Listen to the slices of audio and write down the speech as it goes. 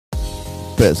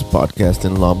best podcast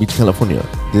in Long Beach, California.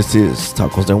 This is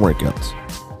Tacos and Workouts.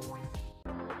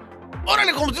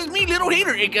 Órale, como it's me, Little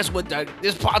Hater. And guess what, Doug?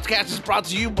 This podcast is brought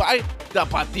to you by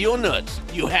Tapatio Nuts.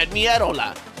 You had me at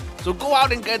hola. So go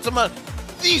out and get some of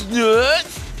these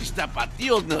nuts. These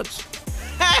Tapatio nuts.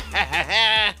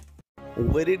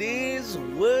 What it is.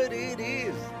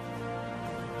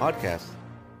 Podcast.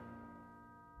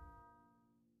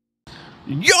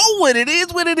 Yo, what it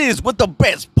is with the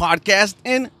best podcast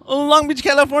in Long Beach,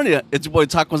 California. It's your boy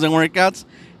Tacos and Workouts,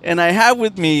 and I have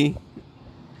with me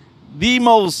the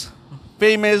most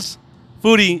famous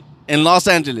foodie in Los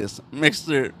Angeles,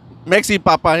 Mr. Mexi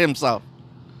Papa himself.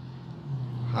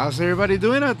 How's everybody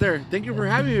doing out there? Thank you for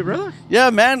having me, brother.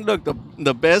 Yeah, man, look,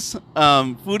 the best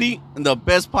foodie and the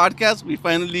best podcast, we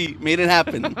finally made it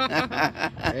happen.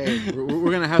 Hey, we're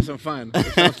going to have some fun. It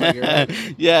sounds like it,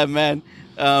 right? Yeah, man.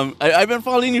 I've been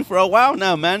following you for a while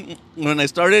now, man. When I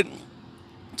started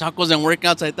Tacos and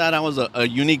Workouts, I thought I was a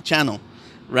unique channel,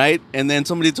 right? And then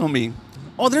somebody told me,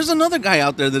 oh, there's another guy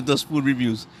out there that does food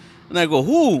reviews. And I go,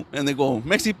 who? And they go,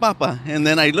 Mexi Papa. And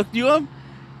then I looked you up,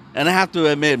 and I have to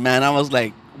admit, man, I was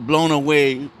like blown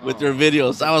away with your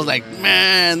videos. I was like,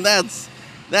 man, that's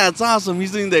awesome.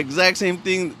 He's doing the exact same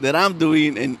thing that I'm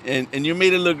doing, and you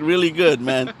made it look really good,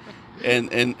 man.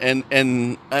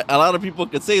 And a lot of people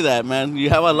could say that, man. You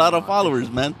have a lot of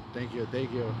followers, man. Thank you.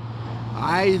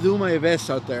 I do my best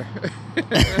out there.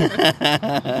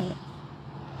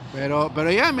 Pero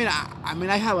yeah, I mean,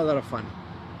 I have a lot of fun.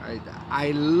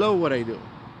 I love what I do.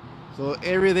 So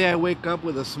every day I wake up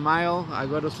with a smile. I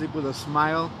go to sleep with a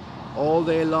smile all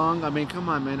day long. I mean, come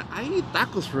on, man. I eat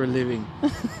tacos for a living.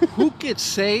 Who could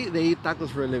say they eat tacos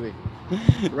for a living?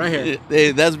 Right here.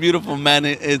 Hey, that's beautiful, man.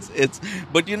 It's.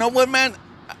 But you know what, man?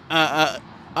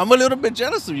 I'm a little bit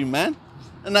jealous of you, man.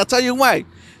 And I'll tell you why.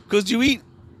 Because you eat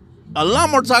a lot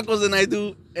more tacos than I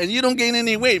do, and you don't gain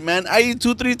any weight, man. I eat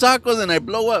 2-3 tacos and I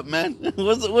blow up, man.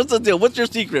 What's the deal? What's your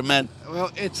secret, man? Well,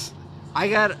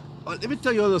 let me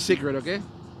tell you a little secret, okay?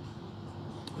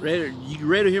 You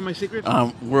ready to hear my secret?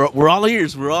 We're all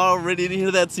ears. We're all ready to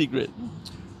hear that secret.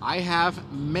 I have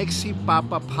Mexi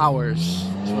Papa powers.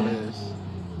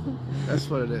 That's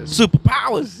what it is.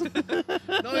 Superpowers.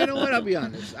 No, you know what? I'll be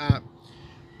honest.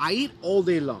 I eat all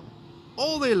day long.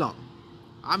 All day long.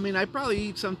 I mean, I probably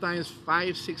eat sometimes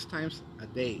 5-6 times a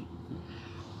day.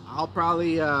 I'll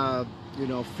probably,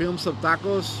 film some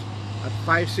tacos at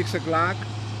 5-6 o'clock,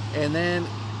 and then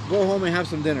go home and have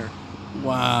some dinner.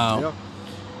 Wow. You know?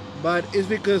 But it's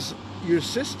because your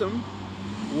system,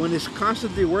 when it's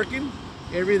constantly working,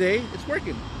 every day, it's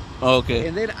working. Okay.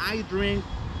 And then I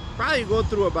probably go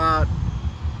through about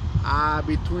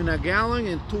between a gallon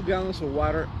and 2 gallons of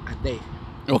water a day.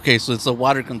 Okay, so it's a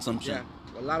water consumption.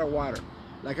 Yeah, a lot of water.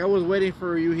 Like I was waiting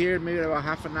for you here, maybe about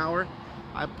half an hour.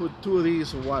 I put 2 of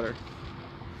these of water.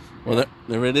 Well,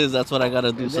 there it is. That's what I got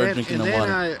to do, start drinking the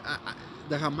water. And then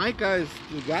the Jamaica is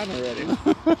gone already.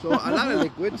 So a lot of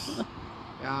liquids.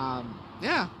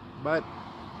 Yeah, but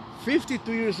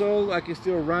 52 years old, I can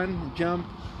still run, jump.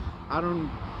 I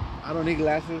don't need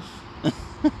glasses.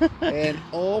 And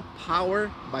all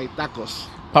powered by tacos.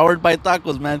 Powered by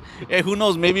tacos, man. Hey, who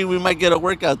knows? Maybe we might get a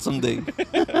workout someday.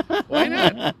 Why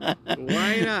not?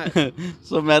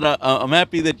 So, man, I'm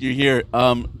happy that you're here.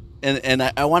 And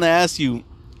I want to ask you,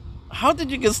 how did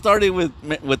you get started with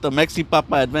the Mexi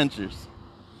Papa Adventures?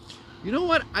 You know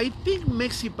what? I think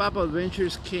Mexi Papa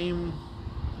Adventures came.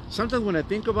 Sometimes when I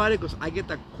think about it, because I get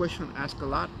that question asked a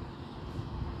lot,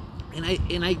 and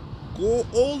I go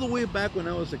all the way back when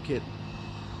I was a kid.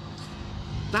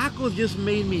 Tacos just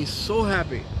made me so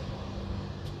happy.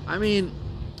 I mean,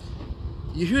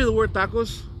 you hear the word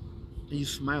tacos, and you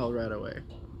smile right away.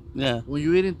 Yeah. When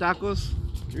you're eating tacos,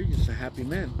 you're just a happy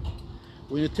man.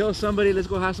 When you tell somebody, let's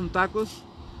go have some tacos,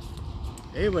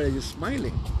 everybody's just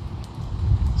smiling.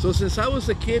 So since I was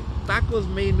a kid,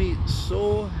 tacos made me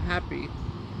so happy.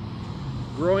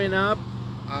 Growing up,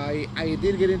 I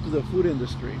did get into the food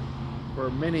industry for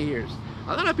many years.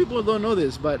 A lot of people don't know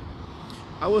this, but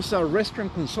I was a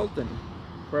restaurant consultant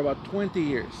for about 20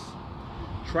 years.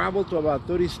 Traveled to about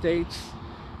 30 states,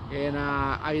 and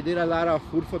I did a lot of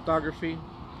food photography.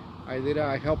 I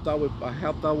helped out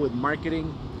with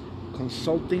marketing,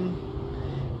 consulting,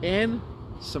 and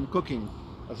some cooking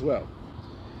as well.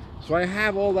 So I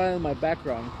have all that in my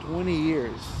background, 20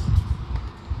 years.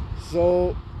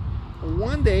 So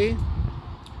one day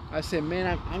I said,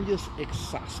 man, I'm just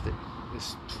exhausted.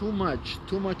 It's too much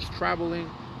traveling,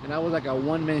 and I was like a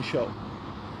one-man show.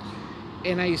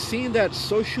 And I seen that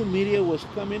social media was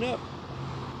coming up.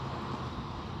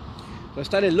 So I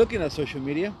started looking at social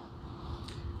media.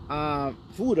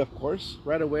 Food, of course.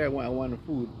 Right away I wanted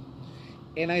food.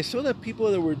 And I saw that people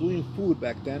that were doing food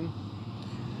back then,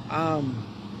 I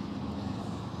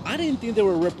didn't think they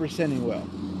were representing well.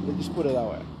 Let's just put it that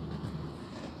way.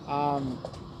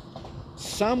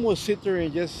 Some would sit there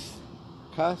and just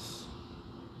cuss.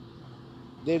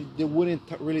 They wouldn't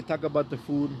really talk about the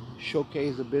food,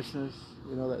 showcase the business,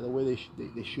 the way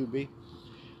they should be.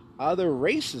 Other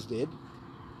races did.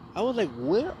 I was like,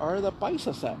 where are the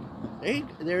paisas at?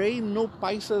 There ain't no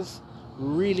paisas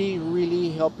really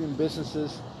helping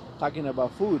businesses talking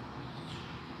about food.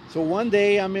 So one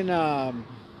day I'm in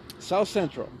South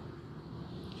Central,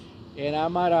 and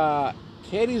I'm at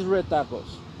Teddy's Red Tacos.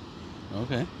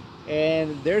 Okay.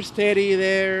 And there's Teddy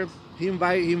there. He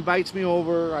invites me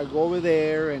over. I go over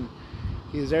there, and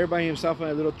he's there by himself in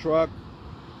a little truck.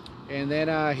 And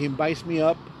then he invites me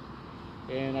up,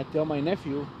 and I tell my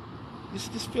nephew,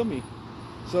 just film me.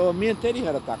 So me and Teddy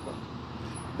had a taco.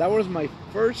 That was my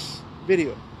first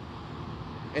video.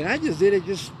 And I just did it,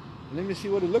 just let me see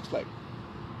what it looks like.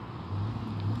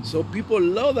 So people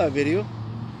love that video.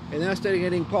 And then I started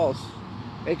getting calls.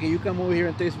 Hey, can you come over here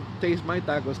and taste my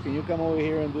tacos? Can you come over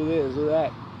here and do this, do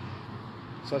that?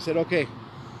 So I said, okay,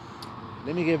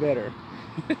 let me get better.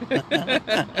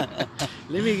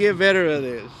 Let me get better at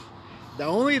this. The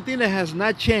only thing that has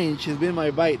not changed has been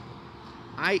my bite.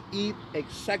 I eat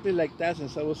exactly like that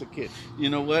since I was a kid. You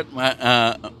know what?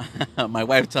 My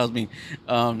wife tells me,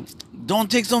 don't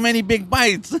take so many big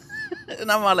bites.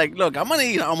 And I'm like, look, I'm gonna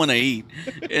eat. I'm gonna eat,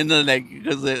 and then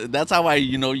because that's how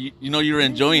you're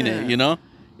enjoying it. Yeah,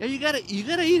 you gotta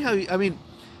eat how. I mean,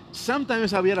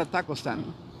 sometimes I'll be at a taco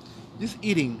stand, just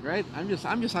eating, right? I'm just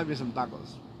having some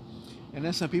tacos, and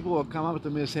then some people will come up to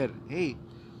me and said, "Hey,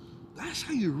 that's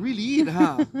how you really eat,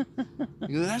 huh?"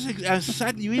 That's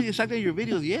exactly, you eat exactly your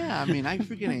videos. Yeah, I mean, I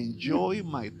freaking enjoy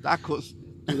my tacos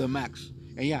to the max,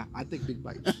 and yeah, I take big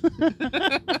bites.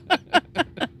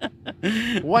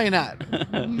 Why not?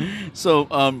 So,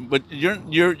 but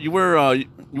you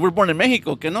were born in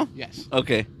Mexico, ¿qué no? Yes.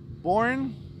 Okay.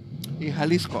 Born in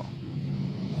Jalisco,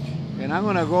 and I'm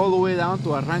gonna go all the way down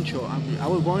to a rancho. I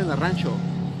was born in a rancho,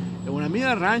 and when I mean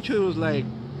a rancho, it was like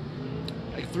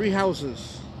 3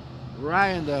 houses,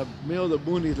 right in the middle of the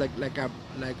boonies, like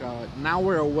an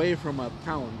hour away from a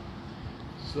town.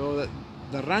 So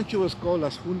the rancho was called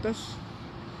Las Juntas.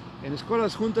 And it's called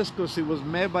Las Juntas because it was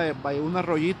met by un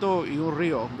arroyito y un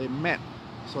río. They met,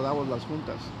 so that was Las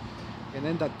Juntas. And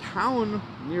then the town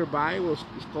nearby is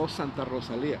called Santa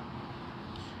Rosalia.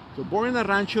 So born in a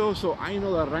rancho, so I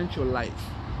know the rancho life.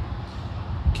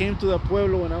 Came to the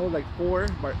pueblo when I was like 4,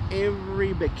 but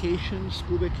every vacation,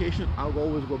 school vacation, I'll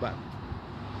always go back.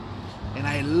 And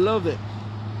I love it.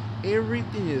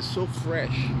 Everything is so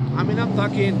fresh. I mean, you're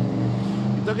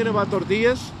talking about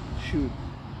tortillas? Shoot.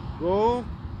 Go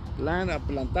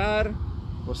plantar,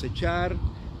 cosechar,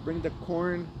 bring the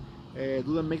corn,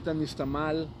 make the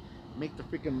nixtamal, make the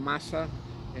freaking masa,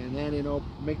 and then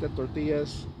make the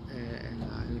tortillas and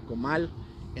el comal,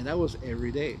 and that was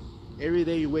every day. Every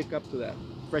day you wake up to that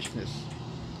freshness.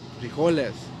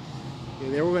 Frijoles.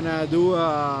 They were gonna do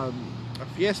a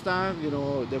fiesta,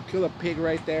 they'll kill a pig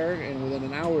right there, and within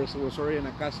an hour it was already in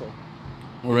a caso.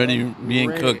 Already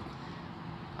being cooked.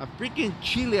 A freaking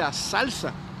chile, a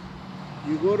salsa.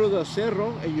 You go to the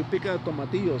cerro and you pick out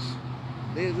tomatillos.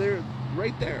 They're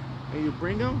right there. And you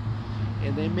bring them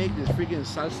and they make this freaking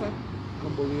salsa.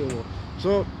 Unbelievable.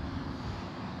 So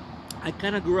I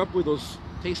kind of grew up with those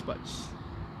taste buds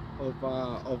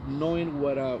of knowing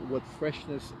what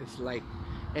freshness is like.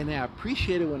 And I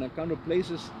appreciate it when I come to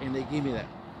places and they give me that.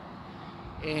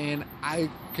 And I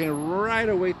can right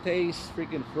away taste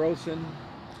freaking frozen.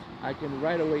 I can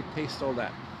right away taste all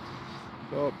that.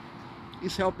 So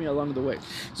it's helped me along the way.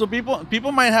 So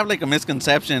people might have like a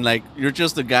misconception, like you're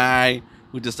just a guy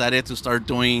who decided to start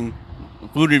doing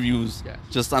food reviews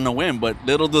just on a whim. But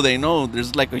little do they know,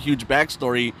 there's like a huge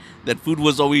backstory that food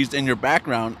was always in your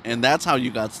background, and that's how you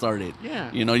got started.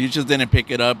 Yeah. You just didn't pick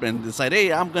it up and decide,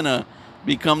 hey, I'm gonna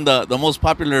become the most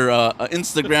popular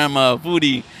Instagram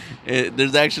foodie.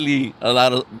 There's actually a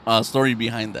lot of story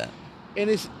behind that.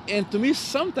 And to me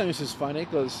sometimes it's funny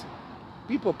because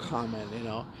people comment,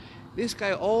 this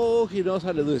guy, all he knows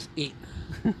how to do is eat.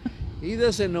 He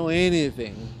doesn't know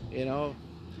anything,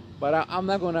 But I'm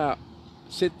not gonna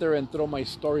sit there and throw my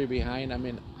story behind. I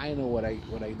mean, I know what I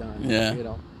done.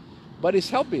 Yeah. But it's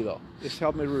helped me though. It's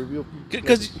helped me review.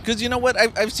 Because you know what,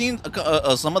 I've seen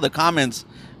some of the comments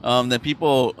that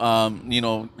people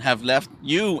have left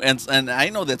you, and I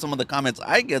know that some of the comments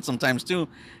I get sometimes too,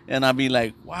 and I'll be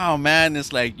like, wow, man,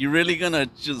 it's like you're really gonna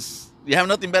you have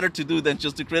nothing better to do than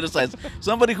just to criticize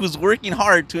somebody who's working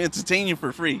hard to entertain you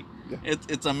for free.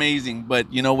 It's amazing.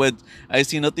 But you know what? I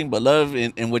see nothing but love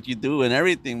in what you do and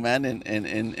everything, man,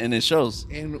 and it shows.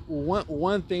 And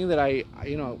one thing that I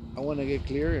want to get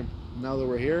clear now that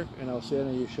we're here, and I'll say it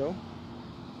on your show.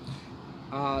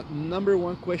 Number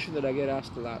one question that I get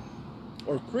asked a lot,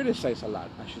 or criticized a lot,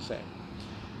 I should say.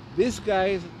 This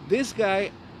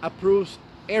guy approves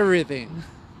everything.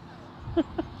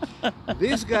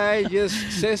 This guy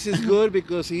just says it's good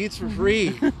because he eats for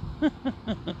free.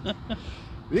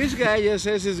 This guy just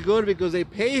says it's good because they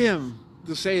pay him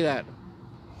to say that.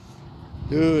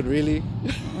 Dude, really?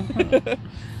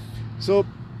 So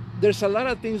there's a lot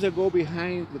of things that go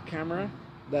behind the camera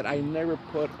that I never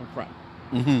put on front.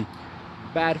 Mm-hmm.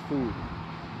 Bad food,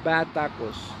 bad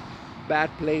tacos, bad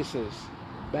places,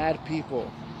 bad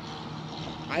people.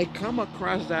 I come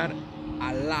across that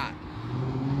a lot.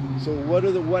 So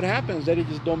what happens? That it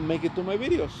just don't make it to my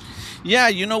videos. Yeah,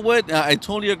 you know what? I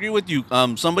totally agree with you.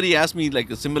 Somebody asked me like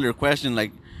a similar question,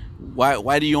 like,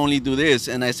 why do you only do this?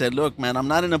 And I said, look, man, I'm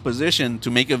not in a position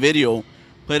to make a video,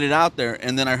 put it out there,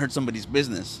 and then I hurt somebody's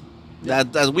business. Yeah.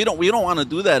 That we don't want to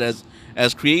do that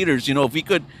as creators. You know, if we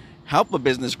could help a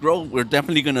business grow, we're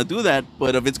definitely gonna do that.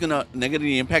 But if it's gonna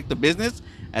negatively impact the business,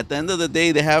 at the end of the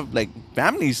day, they have like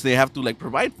families they have to like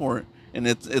provide for, and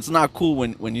it's not cool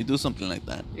when you do something like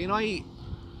that. You know, I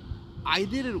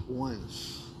did it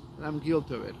once, and I'm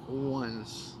guilty of it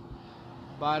once.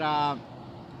 But I'm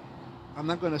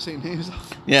not gonna say names.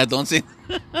 Yeah, don't say.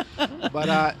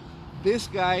 But this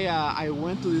guy, I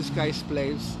went to this guy's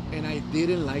place, and I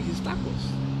didn't like his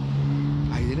tacos.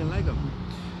 I didn't like them.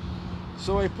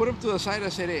 So I put him to the side. I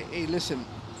said, hey, listen,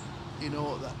 you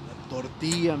know, the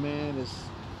tortilla, man,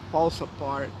 falls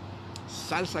apart.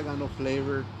 Salsa got no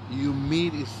flavor. Your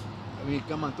meat is, I mean,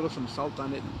 come and throw some salt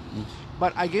on it.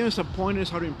 But I gave him some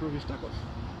pointers how to improve his tacos.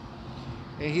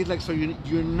 And he's like, so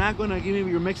you're not going to give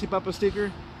me your Mexi Papa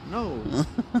sticker? No.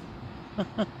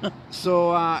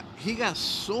 So he got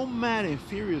so mad and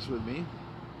furious with me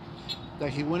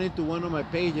that he went into one of my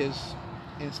pages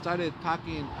and started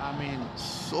talking, I mean,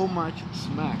 so much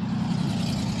smack.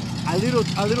 A little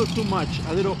too much,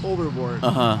 a little overboard,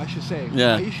 I should say.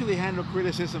 Yeah. I usually handle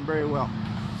criticism very well.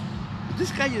 But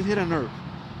this guy just hit a nerve.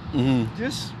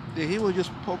 Mm-hmm. He was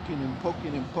just poking and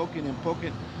poking and poking and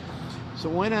poking. So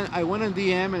when I went on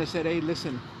DM and I said, hey,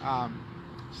 listen,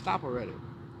 stop already.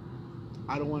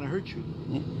 I don't want to hurt you.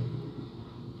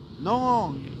 Mm-hmm.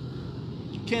 No,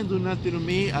 you can't do nothing to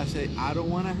me. I said, I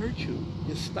don't want to hurt you.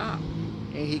 Just stop.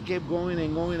 And he kept going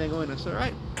and going and going. I said, all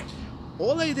right.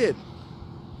 All I did,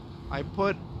 I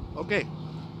put, okay,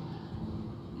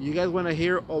 you guys want to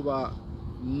hear of a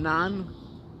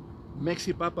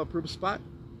non-Mexi Papa approved spot?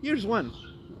 Here's one.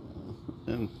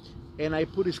 And I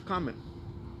put his comment.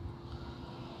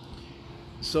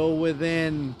 So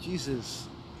within, Jesus,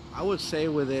 I would say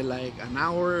within like an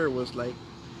hour, it was like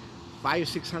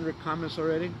 500-600 comments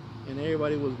already, and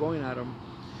everybody was going at him.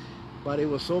 But it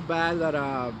was so bad that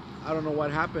I don't know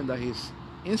what happened, that his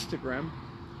Instagram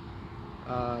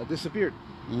disappeared.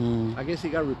 I guess he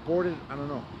got reported, I don't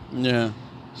know. Yeah.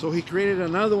 So he created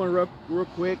another one real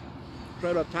quick,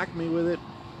 tried to attack me with it,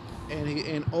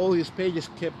 and all his pages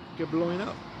kept blowing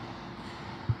up.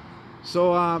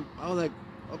 So I was like,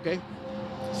 okay.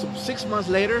 So 6 months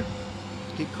later,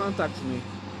 he contacts me,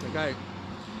 the guy,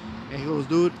 and he goes,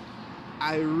 dude,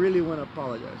 I really want to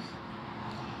apologize.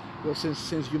 Well,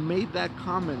 since you made that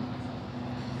comment,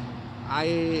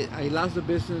 I lost the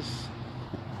business.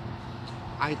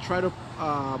 I tried to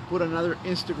put another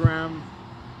Instagram,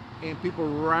 and people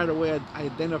right away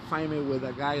identify me with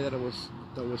a guy that was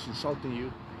insulting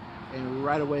you, and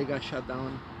right away got shut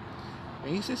down.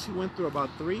 And he says he went through about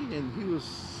 3, and he was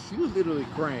literally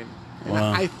crying. And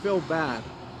wow. I felt bad.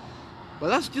 But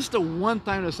that's just the one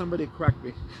time that somebody cracked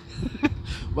me.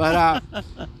 But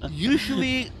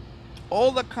usually,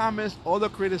 all the comments, all the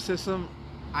criticism,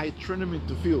 I turn them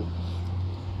into fuel.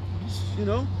 You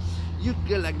know, you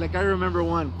get like I remember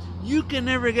one. You can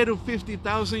never get to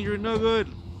 50,000. You're no good.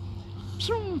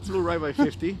 Flew right by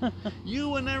 50. You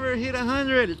will never hit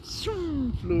 100.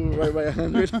 Flew right by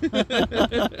 100.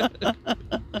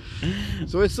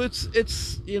 So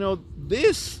it's you know,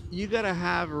 this, you gotta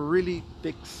have really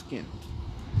thick skin.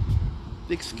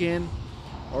 Thick skin,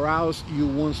 or else you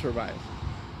won't survive.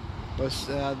 But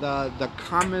the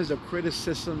comments, the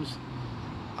criticisms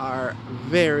are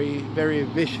very, very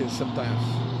vicious sometimes.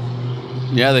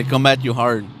 Yeah, they come at you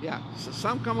hard. Yeah, so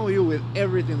some come at you with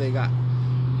everything they got.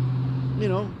 You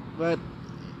know, but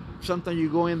sometimes you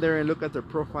go in there and look at their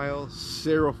profile,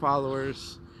 0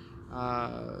 followers,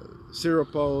 0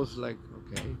 posts, like,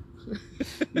 okay,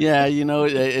 Yeah,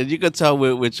 you could tell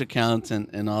which accounts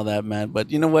and all that, man. But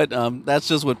you know what? That's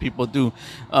just what people do.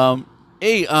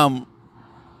 Hey,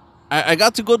 I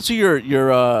got to go to your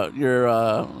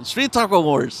street taco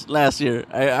wars last year.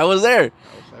 I was there, I was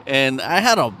happy. and I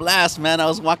had a blast, man. I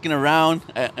was walking around.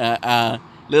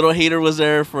 Little hater was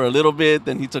there for a little bit,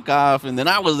 then he took off, and then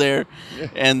I was there, Yeah.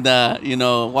 and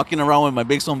walking around with my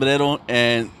big sombrero,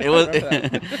 and it was,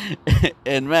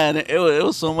 and man, it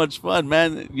was so much fun,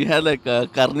 man. You had like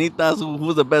carnitas.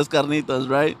 Who's the best carnitas,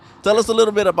 right? Tell us a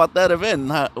little bit about that event.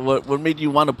 What made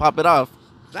you want to pop it off?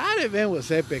 That event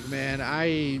was epic, man.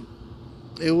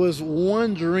 It was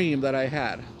one dream that I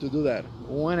had to do that,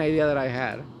 one idea that I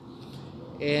had,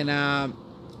 and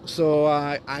so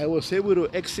I was able to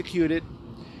execute it,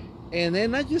 and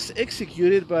then not just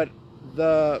execute it, but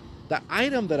the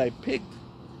item that I picked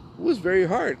was very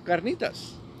hard,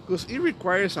 carnitas, because it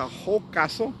requires a whole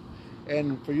caso,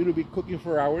 and for you to be cooking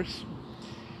for hours.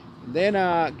 Then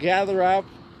gather up,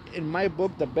 in my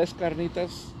book, the best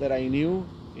carnitas that I knew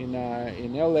in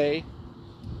LA,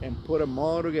 and put them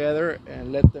all together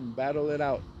and let them battle it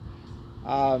out.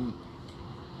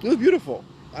 It was beautiful.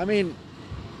 I mean,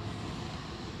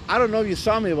 I don't know if you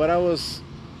saw me, but I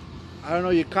don't know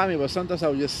if you caught me, but sometimes I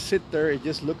would just sit there and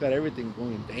just look at everything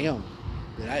going, damn,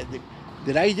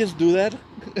 did I just do that?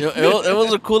 It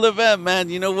was a cool event, man.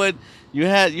 You know what? You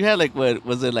had like, what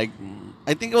was it, like,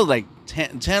 I think it was like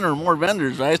 10 or more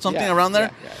vendors, right? Something Yeah, around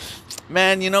there. yeah.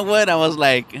 Man, you know what? I was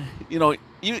like,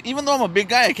 even though I'm a big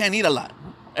guy, I can't eat a lot.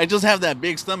 I just have that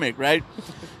big stomach, right?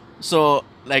 So,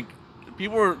 like,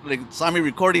 people were like, saw me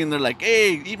recording, and they're like,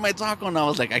 "Hey, eat my taco." And I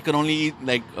was like, I could only eat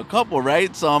like a couple,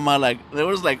 right? So I'm like, there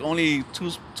was like only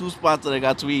two spots that I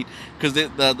got to eat, because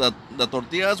the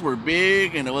tortillas were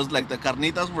big, and it was like the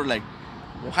carnitas were like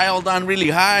piled on really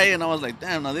high, and I was like,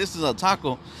 damn, now this is a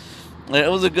taco.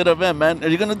 It was a good event, man. Are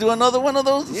you gonna do another one of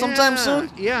those sometime soon?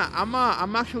 Yeah,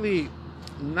 I'm actually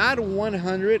not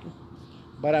 100,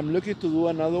 but I'm looking to do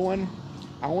another one.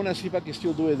 I want to see if I can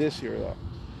still do it this year, though.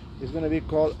 It's going to be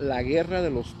called La Guerra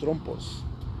de los Trompos.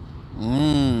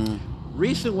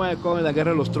 Reason why I call it La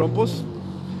Guerra de los Trompos,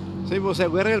 some people say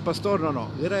Guerra del Pastor. No,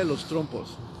 Guerra de los Trompos.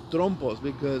 Trompos,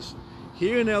 because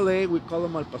here in LA we call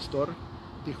them Al Pastor.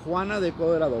 Tijuana they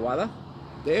call it Adobada.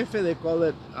 DF they call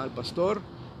it Al Pastor.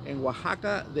 In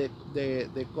Oaxaca they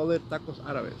call it Tacos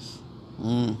Árabes.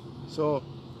 So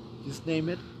just name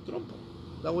it Trompo.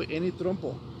 That way any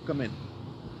Trompo come in.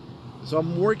 So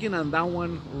I'm working on that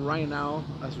one right now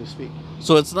as we speak.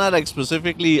 So it's not like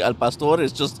specifically al pastor.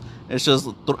 It's just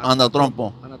on the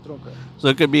trompo. On a tronco. So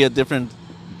it could be a different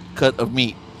cut of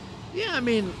meat. Yeah, I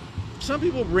mean, some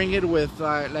people bring it with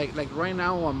like right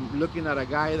now I'm looking at a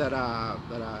guy that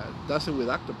does it with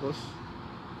octopus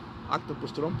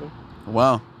trompo.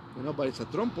 Wow. But it's a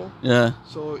trompo. Yeah.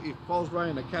 So it falls right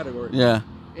in the category. Yeah.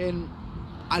 And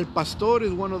Al Pastor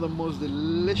is one of the most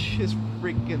delicious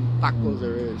freaking tacos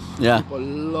there is. Yeah. People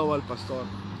love Al Pastor.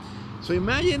 So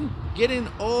imagine getting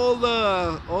all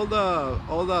the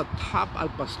top Al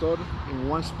Pastor in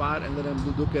one spot and let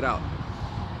them duke it out.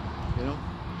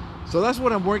 So that's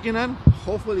what I'm working on.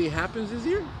 Hopefully it happens this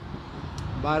year.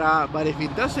 But if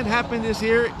it doesn't happen this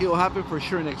year, it will happen for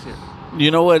sure next year.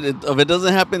 You know what? If it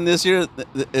doesn't happen this year,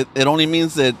 it only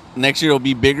means that next year will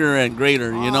be bigger and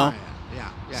greater. Yeah.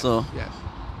 Yes, So. Yes.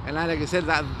 And like I said,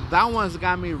 that one's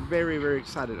got me very, very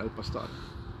excited, Al Pastor. Are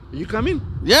you coming?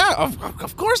 Yeah,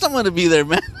 of course I'm gonna be there,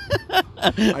 man.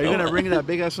 Are you gonna bring that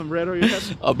big ass sombrero you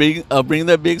have? I'll bring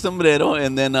that big sombrero,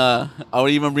 and then I'll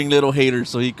even bring little hater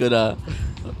so he could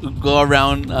go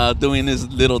around doing his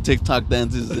little TikTok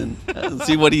dances and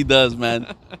see what he does, man.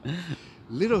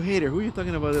 Little hater. Who are you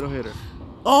talking about, little hater?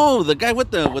 Oh, the guy with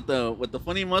the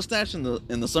funny mustache and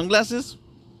the sunglasses.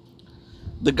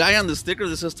 The guy on the sticker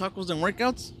that says tacos and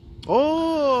workouts.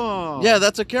 Oh. Yeah,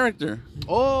 that's a character.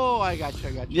 Oh, I got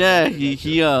you. Yeah,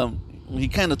 he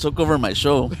kind of took over my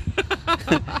show.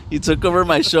 He took over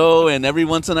my show, and every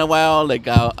once in a while, like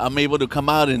I'm able to come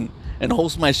out and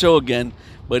host my show again.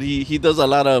 But he does a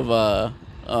lot of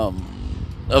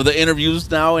the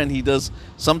interviews now, and he does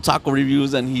some taco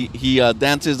reviews, and he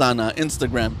dances on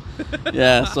Instagram.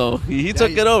 Yeah, so he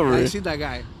took it over. I see that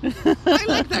guy. I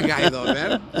like that guy though,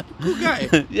 man. Cool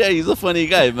guy. Yeah, he's a funny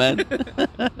guy, man.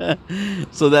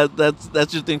 So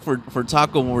that's your thing for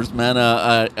Taco Wars, man.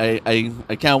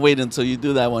 I can't wait until you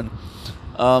do that one.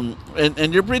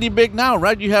 And you're pretty big now,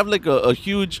 right? You have like a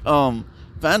huge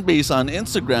fan base on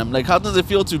Instagram. Like, how does it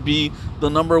feel to be the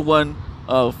 #1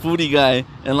 foodie guy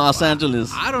in Los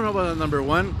Angeles? I don't know about the number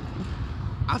one.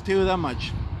 I'll tell you that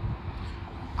much.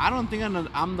 I don't think I'm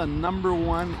the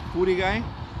 #1 foodie guy,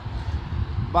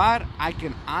 but I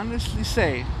can honestly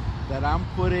say that I'm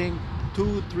putting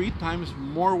 2-3 times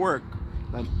more work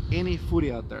than any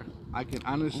foodie out there. I can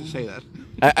honestly say that.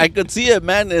 I could see it,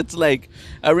 man. It's like,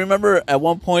 I remember at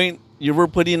one point you were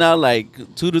putting out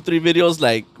like 2 to 3 videos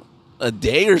like a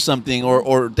day or something,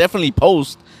 or definitely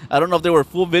post. I don't know if they were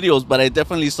full videos, but I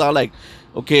definitely saw like,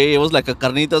 okay, it was like a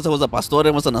carnitas, it was a pastor,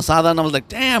 it was an asada, and I was like,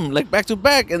 damn, like back to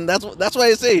back. And that's why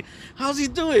I say, how's he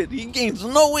do it? He gains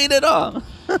no weight at all.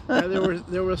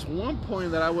 There was one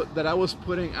point that I was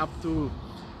putting up to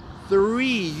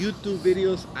 3 YouTube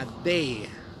videos a day.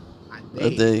 A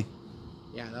day.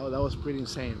 Yeah, that was pretty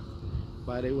insane.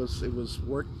 But it was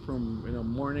work from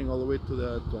morning all the way to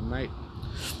the night.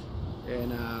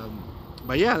 And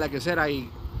but yeah, like I said,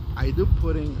 I do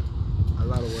put in a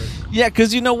lot of work. Yeah,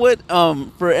 because you know what?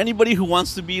 For anybody who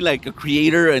wants to be like a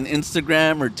creator on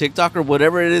Instagram or TikTok or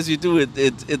whatever it is you do,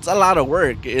 it's a lot of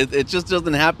work. It just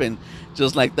doesn't happen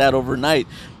just like that overnight.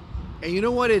 And you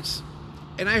know what?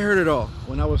 And I heard it all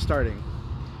when I was starting,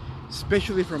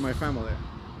 especially from my family.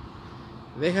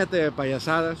 They had the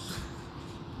payasadas.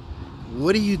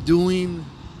 What are you doing?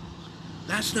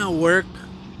 That's not work.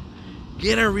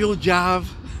 Get a real job.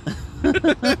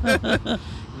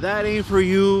 That ain't for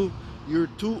you. You're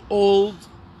too old.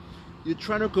 You're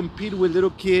trying to compete with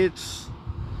little kids.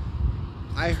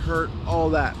 I heard all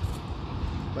that.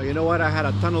 But you know what? I had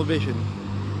a tunnel vision.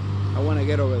 I want to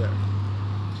get over there.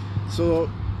 So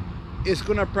it's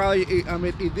gonna probably,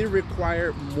 it did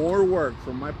require more work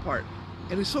from my part.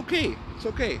 And it's okay. It's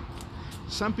okay.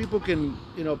 Some people can,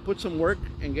 put some work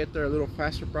and get there a little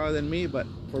faster probably than me, but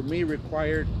for me, it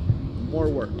required more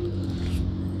work.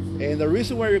 And the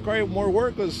reason why it required more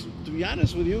work was, to be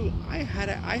honest with you, I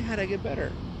had to get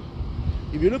better.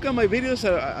 If you look at my videos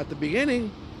at the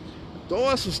beginning,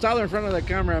 todo asustado in front of the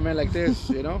camera, man, like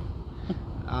this,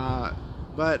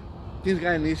 but things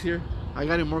gotten easier. I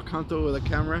got more comfortable with the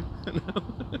camera.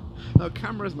 Now,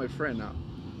 camera is my friend now,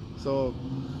 so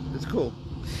it's cool.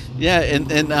 Yeah, and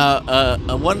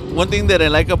one thing that I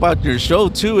like about your show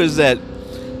too is that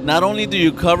not only do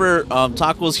you cover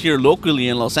tacos here locally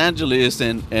in Los Angeles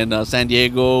and San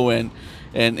Diego and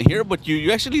here, but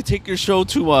you actually take your show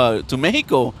to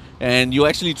Mexico, and you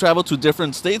actually travel to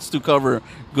different states to cover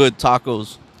good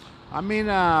tacos. I mean,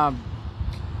 I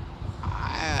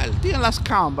think I lost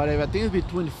count, but I think it's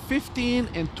between 15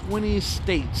 and 20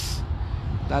 states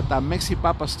that the Mexi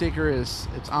Papa sticker it's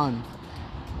on.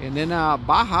 And then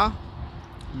Baja,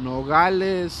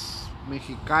 Nogales,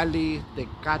 Mexicali,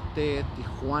 Tecate,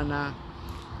 Tijuana,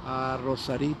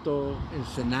 Rosarito,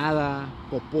 Ensenada,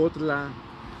 Popotla,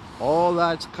 all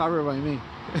that's covered by me.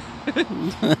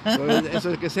 So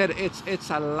like I said, it's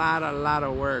a lot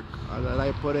of work that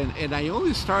I put in, and I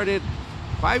only started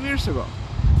 5 years ago.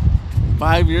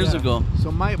 5 years ago.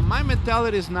 So my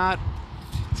mentality is not.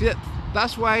 See,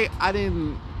 that's why I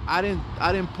didn't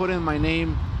put in my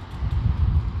name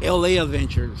LA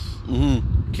Adventures,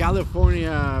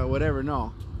 California, whatever.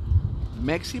 No,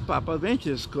 Mexi Papa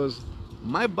Adventures, because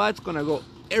my butt's gonna go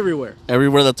everywhere.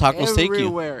 Everywhere the tacos take you.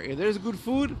 Everywhere. If there's good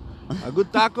food, a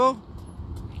good taco,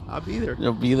 I'll be there.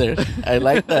 You'll be there. I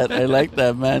like that. I like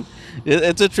that, man.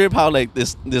 It's a trip how like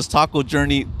this taco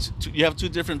journey. You have 2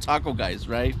 different taco guys,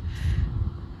 right?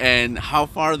 And how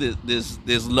far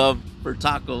this love for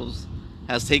tacos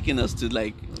has taken us to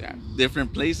like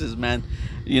different places, man.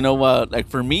 You know what? Like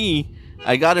for me,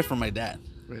 I got it from my dad.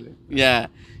 Really? Yeah,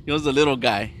 he was a little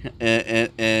guy,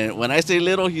 and when I say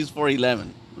little, he's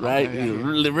 4'11", right? Okay, yeah, He's a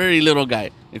really, very little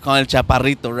guy. They call him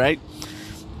Chaparrito, right?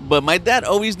 But my dad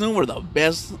always knew where the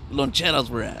best loncheras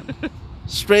were at,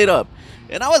 straight up.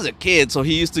 And I was a kid, so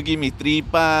he used to give me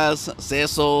tripas,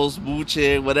 sesos,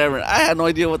 buche, whatever. I had no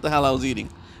idea what the hell I was eating.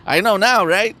 I know now,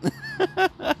 right?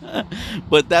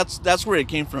 But that's where it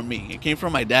came from me. It came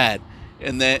from my dad,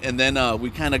 and then we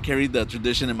kind of carried the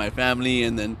tradition in my family,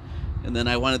 and then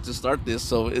I wanted to start this.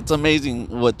 So it's amazing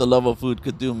what the love of food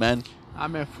could do, man. I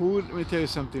mean, food. Let me tell you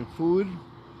something. Food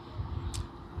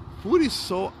is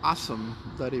so awesome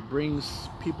that it brings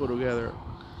people together.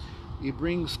 It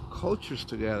brings cultures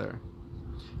together.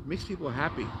 It makes people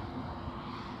happy.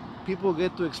 People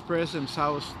get to express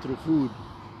themselves through food.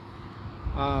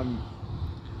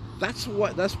 That's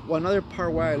another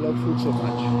part why I love food so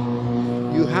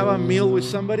much. You have a meal with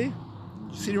somebody,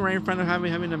 sitting right in front of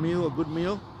having a meal, a good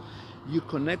meal, you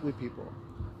connect with people.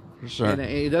 For sure. And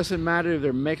it doesn't matter if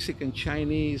they're Mexican,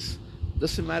 Chinese,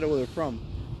 doesn't matter where they're from.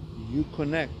 You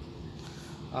connect.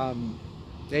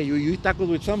 Hey, you eat tacos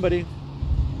with somebody,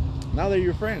 now they're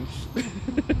your friends.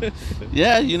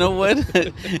 Yeah, you know what?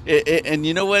 And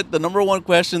you know what? The number one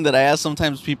question that I ask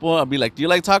sometimes people, I'll be like, do you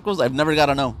like tacos? I've never got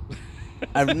to know.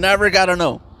 I've never got to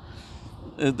know.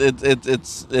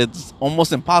 It's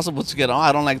almost impossible to get. Oh,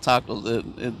 I don't like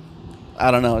tacos.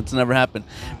 I don't know. It's never happened.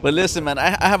 But listen, man,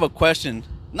 I have a question.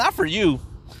 Not for you.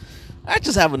 I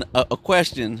just have a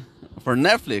question for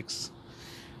Netflix.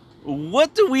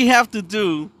 What do we have to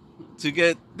do to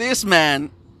get this man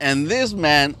and this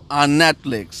man on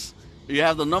Netflix? You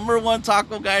have the #1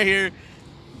 taco guy here,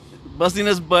 busting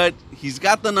his butt. He's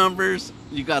got the numbers.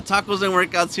 You got tacos and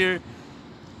workouts here.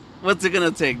 What's it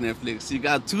gonna take, Netflix? You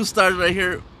got 2 stars right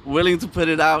here, willing to put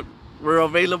it out. We're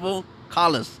available.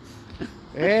 Call us.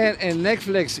 And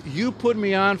Netflix, you put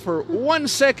me on for 1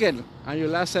 second on your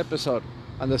last episode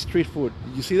on the street food.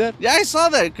 Did you see that? Yeah, I saw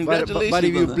that. Congratulations. But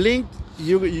if you on that. blinked,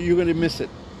 you're gonna miss it.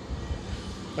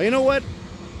 But you know what?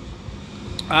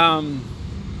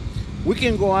 We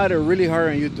can go at it really hard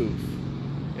on YouTube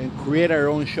and create our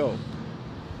own show.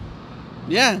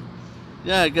 Yeah,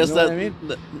 I guess You know that. what I mean?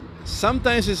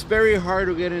 Sometimes it's very hard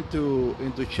to get into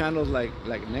channels like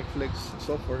Netflix and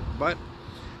so forth, but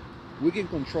we can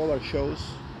control our shows.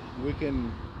 We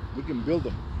can build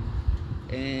them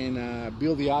and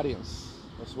build the audience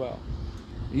as well.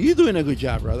 You're doing a good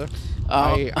job, brother.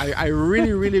 I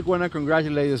really want to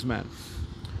congratulate this man.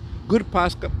 Good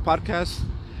podcast.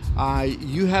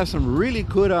 You have some really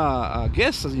good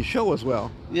guests on your show as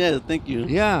well. Yeah, thank you.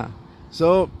 Yeah.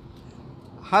 So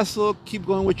hustle, keep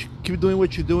doing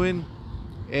what you're doing,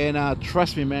 and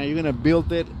trust me, man, you're gonna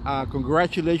build it.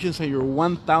 Congratulations on your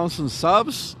 1,000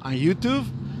 subs on YouTube.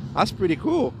 That's pretty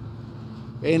cool.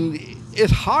 And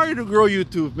it's hard to grow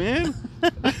YouTube, man.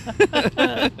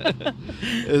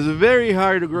 It's very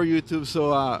hard to grow YouTube.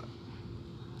 So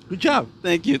good job.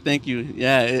 Thank you.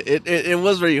 Yeah, it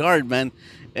was very hard, man,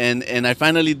 and I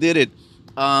finally did it.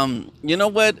 You know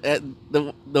what?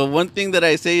 The one thing that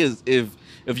I say is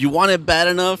if you want it bad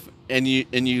enough and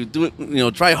you do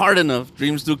it, try hard enough,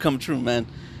 dreams do come true, man.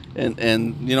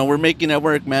 And we're making it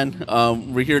work, man.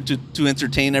 We're here to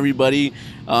entertain everybody.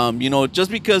 Just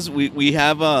because we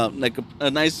have a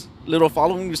nice little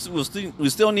following, we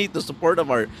still need the support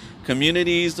of our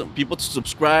communities, people to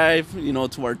subscribe,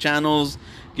 to our channels,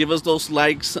 give us those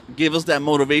likes, give us that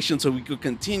motivation so we could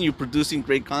continue producing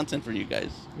great content for you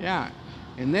guys. Yeah.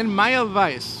 And then my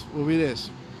advice will be this.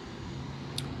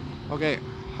 Okay,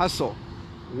 hustle,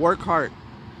 work hard.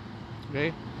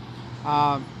 Okay.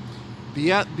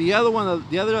 The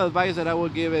other advice that I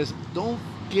would give is don't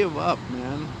give up,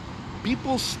 man.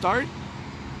 People start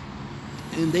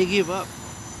and they give up.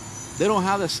 They don't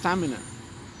have the stamina.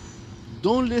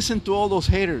 Don't listen to all those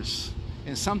haters.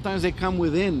 And sometimes they come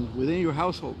within your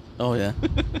household. Oh yeah.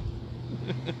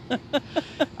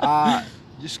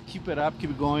 Just keep it up,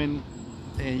 keep going,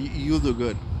 and you'll do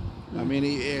good. I mean,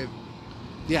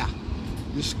 yeah,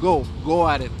 just go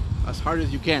at it as hard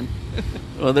as you can.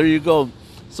 Well, there you go.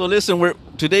 So listen,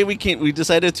 today we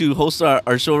decided to host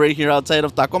our show right here outside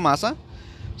of Taco Masa.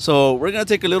 So we're gonna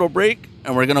take a little break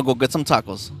and we're gonna go get some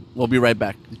tacos. We'll be right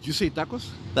back. Did you say tacos?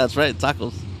 That's right,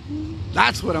 tacos.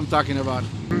 That's what I'm talking about.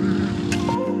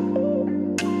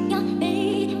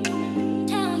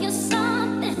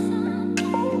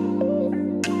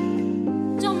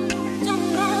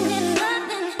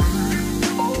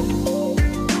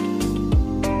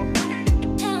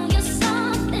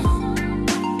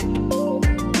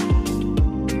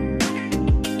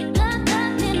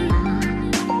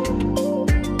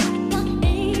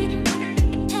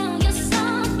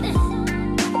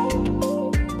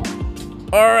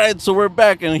 All right, so we're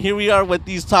back, and here we are with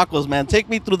these tacos, man. Take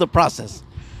me through the process.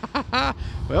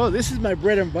 Well, this is my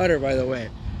bread and butter, by the way.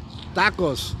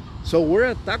 Tacos. So we're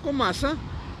at Taco Masa,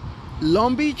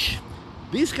 Long Beach.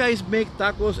 These guys make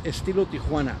tacos estilo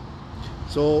Tijuana.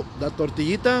 So the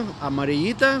tortillita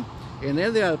amarillita, and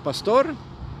then the al pastor.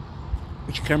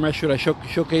 Which camera should I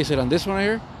showcase it on? This one right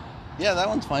here? Yeah, that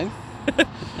one's fine.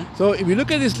 So if you look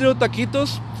at these little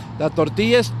taquitos, the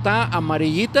tortilla está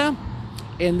amarillita,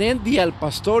 and then the al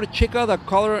pastor, check out the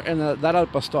color and that al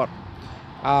pastor.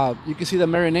 You can see the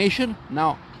marination.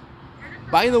 Now,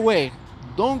 by the way,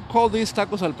 don't call these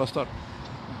tacos al pastor.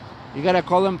 You gotta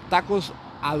call them tacos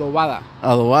adobada.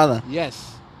 Adobada.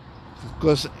 Yes,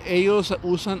 because ellos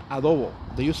usan adobo.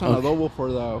 They use an adobo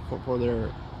for their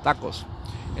tacos,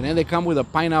 and then they come with a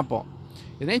pineapple.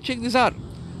 And then check this out.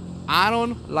 I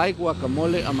don't like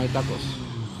guacamole on my tacos.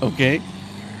 Okay.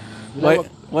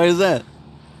 Why is that?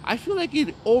 I feel like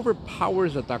it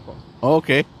overpowers the taco.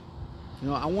 Okay.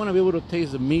 I want to be able to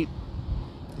taste the meat,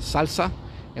 the salsa,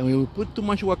 and when we put too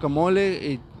much guacamole,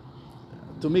 it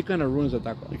to me kind of ruins the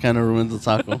taco. It kind of ruins the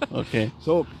taco. Okay.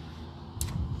 So,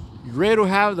 you ready to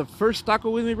have the first taco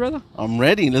with me, brother? I'm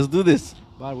ready. Let's do this.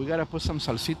 But we gotta put some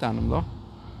salsita on them, though.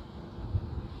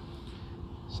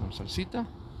 Some salsita.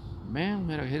 Man,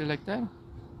 mira, hit it like that.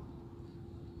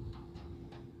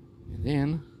 And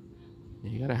then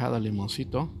you gotta have a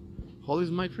limoncito. Hold this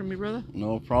mic for me, brother.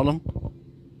 No problem.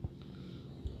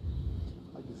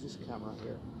 Like this camera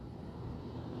here.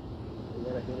 You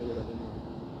gotta hit it with a lemon.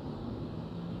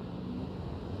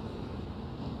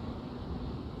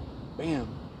 Bam.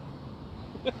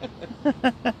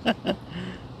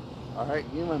 All right,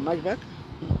 give me my mic back.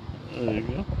 There you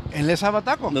go. And let's have a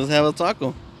taco. Let's have a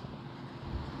taco.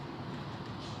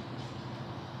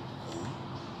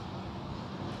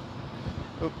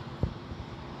 Oop.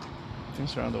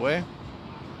 Things are on the way.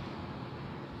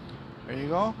 There you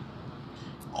go.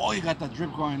 Oh, you got the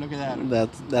drip going. Look at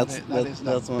that. That's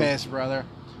the best, brother.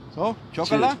 So,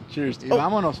 chocolate. Cheers. Y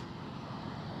vámonos.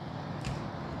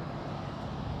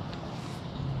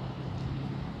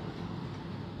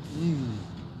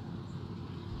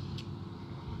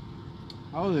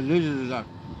 How delicious is that?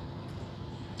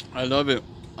 I love it.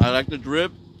 I like the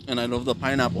drip, and I love the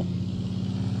pineapple.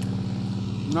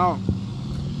 Now,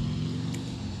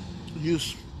 you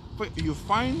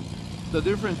find the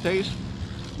different taste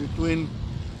between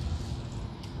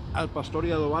al pastor y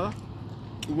adobada.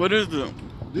 What is the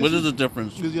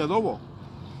difference? Is the adobo.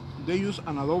 They use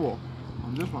an adobo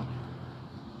on this one.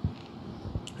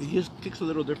 It just kicks a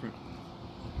little different.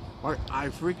 I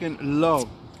freaking love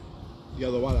the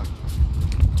adobada.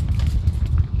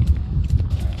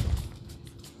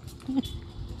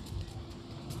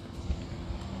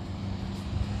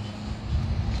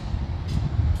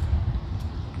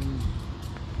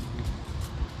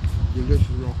 Delicious,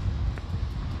 bro.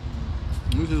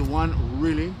 This is one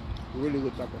really, really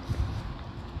good taco.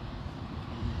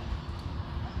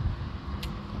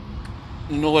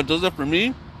 You know what does it for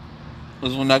me?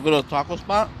 Is when I go to a taco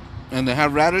spot and they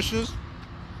have radishes.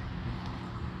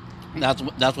 That's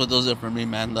what does it for me,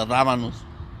 man. The rábanos.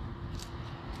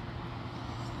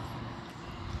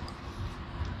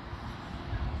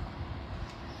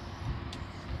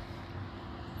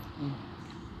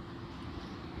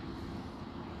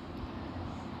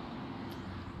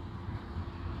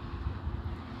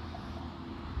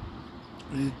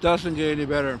 It doesn't get any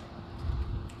better.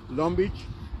 Long Beach,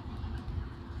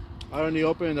 out in the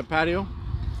open in the patio,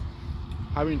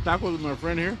 having tacos with my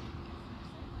friend here.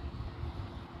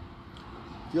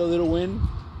 Feel a little wind.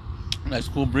 Nice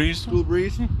cool breeze. Cool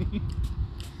breeze.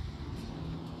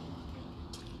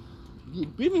 You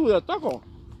beat me with a taco.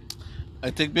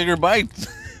 I take bigger bites.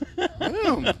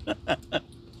 Damn.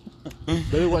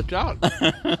 Better watch out.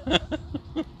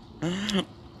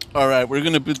 All right, we're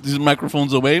gonna put these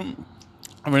microphones away,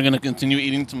 and we're gonna continue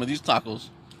eating some of these tacos.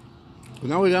 But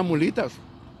now we got mulitas,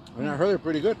 and I heard they're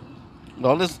pretty good.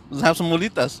 Well, let's have some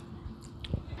mulitas.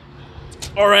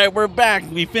 All right, we're back.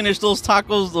 We finished those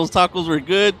tacos. Those tacos were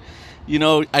good. You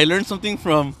know, I learned something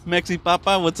from Mexi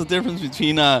Papa. What's the difference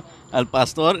between al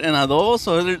pastor and adobo?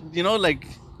 So, you know, like,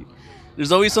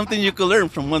 there's always something you can learn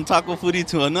from one taco foodie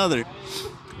to another.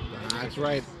 That's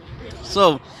right.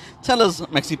 So, tell us,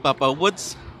 Mexi Papa,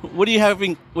 what do you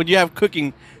have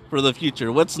cooking for the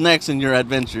future? What's next in your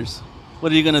adventures?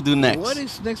 What are you gonna do next? What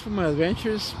is next for my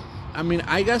adventures? I mean,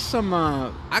 I got some.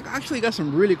 I actually got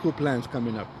some really cool plans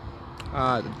coming up.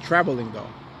 Traveling though,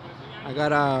 I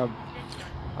got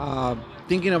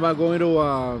thinking about going to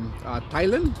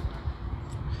Thailand.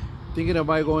 Thinking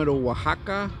about going to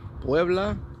Oaxaca,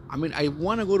 Puebla. I mean, I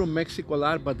want to go to Mexico a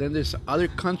lot, but then there's other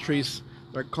countries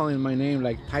that are calling my name,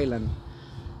 like Thailand.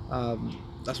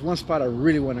 That's one spot I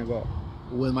really want to go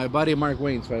with my buddy Mark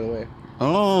Waynes, by the way.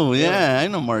 Oh yeah, I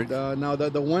know Mark. Now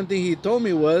the one thing he told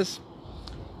me was,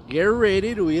 get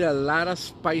ready to eat a lot of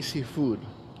spicy food.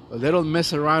 They don't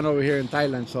mess around over here in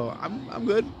Thailand, so I'm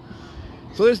good.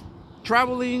 So there's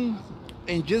traveling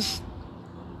and just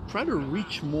try to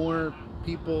reach more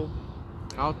people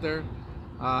out there.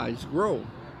 Just grow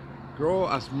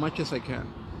as much as I can,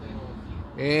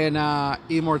 and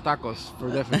eat more tacos for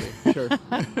definitely sure.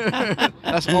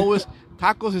 That's always.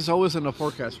 Tacos is always in the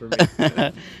forecast for me.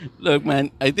 Look,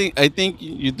 man, I think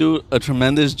you do a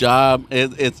tremendous job.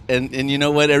 It's you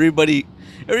know what? Everybody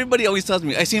always tells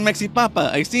me, I seen Mexi Papa,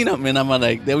 I seen him, and I'm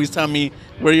like, they always tell me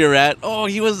where you're at. Oh,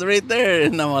 he was right there,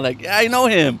 and I'm like, yeah, I know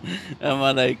him.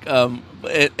 I'm like,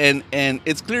 and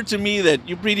it's clear to me that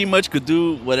you pretty much could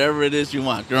do whatever it is you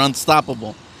want. You're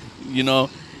unstoppable, you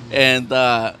know, and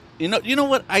you know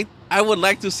what I would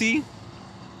like to see.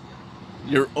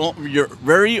 Your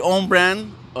very own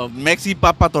brand of Mexi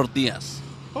Papa tortillas.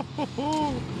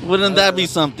 Wouldn't that be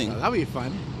something? That'd be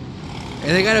fun. And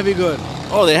they gotta be good.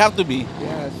 Oh, they have to be.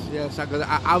 Yes. Because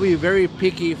I'll be very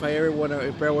picky if I ever want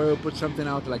to put something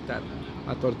out like that,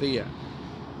 a tortilla.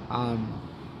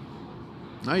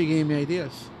 Now you gave me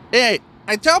ideas. Hey,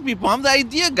 I tell people I'm the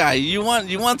idea guy. You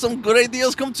want some good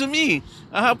ideas? Come to me.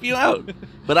 I'll help you out.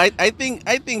 But I think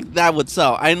that would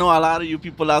sell. I know a lot of you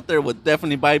people out there would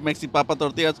definitely buy Mexi Papa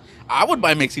tortillas. I would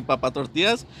buy Mexi Papa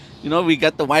tortillas. You know, we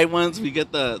got the white ones, we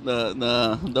get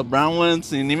the brown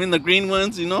ones, and even the green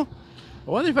ones. You know.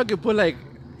 I wonder if I could put like,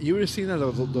 you ever seen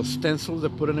those stencils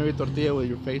that put on every tortilla with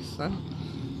your face, huh?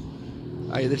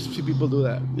 There's see people do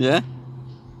that. Yeah.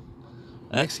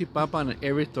 Mexi Papa on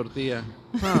every tortilla.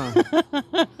 Huh.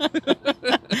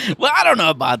 Well, I don't know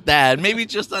about that. Maybe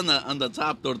just on the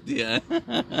top tortilla.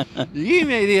 You give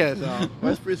me ideas, though.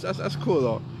 That's cool,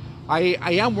 though. I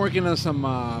am working on some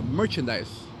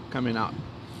merchandise coming out.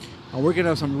 I'm working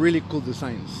on some really cool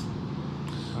designs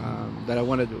that I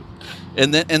want to do.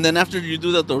 And then after you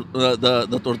do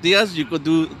the tortillas, you could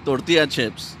do tortilla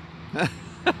chips.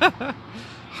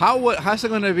 How's it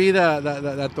gonna be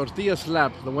the tortilla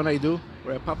slap, the one I do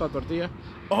where I pop a tortilla?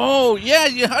 Oh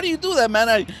yeah. How do you do that, man?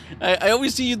 I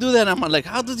always see you do that. And I'm like,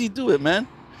 how does he do it, man?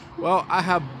 Well, I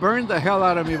have burned the hell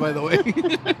out of me, by the way,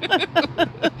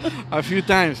 a few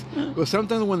times. Because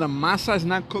sometimes when the masa is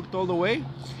not cooked all the way,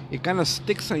 it kind of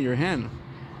sticks on your hand,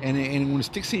 and when it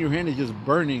sticks in your hand, it's just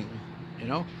burning, you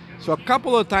know. So a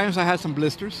couple of times I had some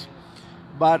blisters,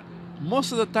 but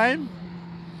most of the time,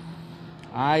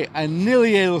 I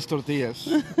annihilate those tortillas.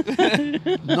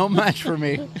 No match for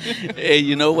me. Hey,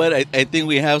 you know what? I think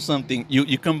we have something.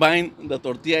 You combine the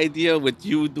tortilla idea with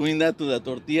you doing that to the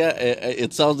tortilla,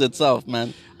 it sells itself,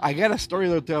 man. I got a story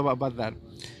to tell about that.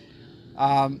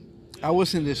 I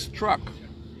was in this truck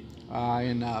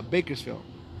in Bakersfield,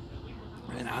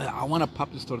 and I want to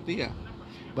pop this tortilla,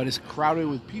 but it's crowded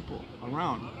with people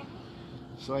around.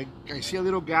 So I see a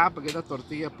little gap, I get a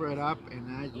tortilla, put it up,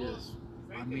 and I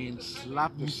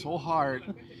slapped it so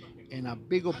hard, and a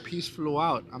big old piece flew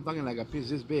out. I'm talking like a piece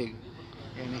this big,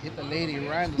 and it hit the lady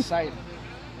right on the side,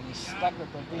 and it stuck the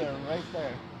tortilla right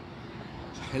there.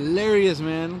 It's hilarious,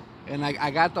 man. And I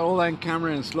got all that on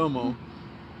camera in slow-mo.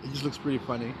 It just looks pretty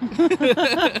funny.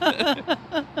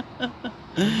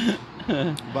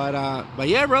 But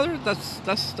yeah, brother,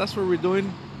 that's what we're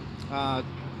doing.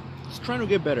 Just trying to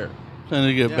get better. Trying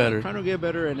to get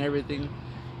better and everything.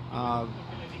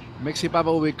 Mexi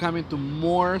Papa will be coming to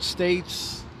more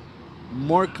states,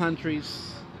 more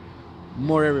countries,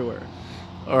 more everywhere.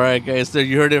 All right, guys. So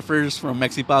you heard it first from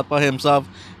Mexi Papa himself.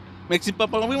 Mexi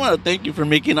Papa, we want to thank you for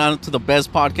making it on to the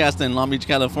best podcast in Long Beach,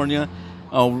 California.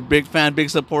 Big fan,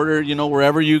 big supporter. You know,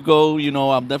 wherever you go, you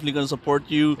know, I'm definitely going to support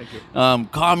you. Thank you.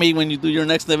 Call me when you do your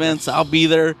next events. I'll be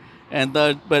there. And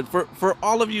but for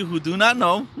all of you who do not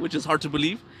know, which is hard to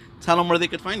believe, tell them where they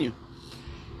could find you.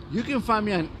 You can find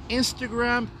me on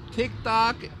Instagram,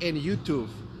 TikTok, and YouTube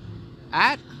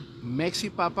at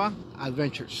Mexi Papa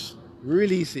Adventures.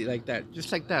 Really easy, like that,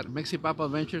 just like that. Mexi Papa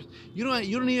Adventures. You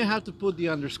don't even have to put the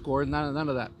underscore. None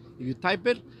of that. If you type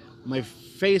it, my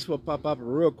face will pop up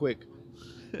real quick.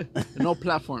 No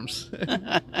platforms.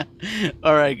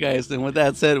 All right, guys. And with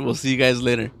that said, we'll see you guys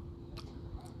later.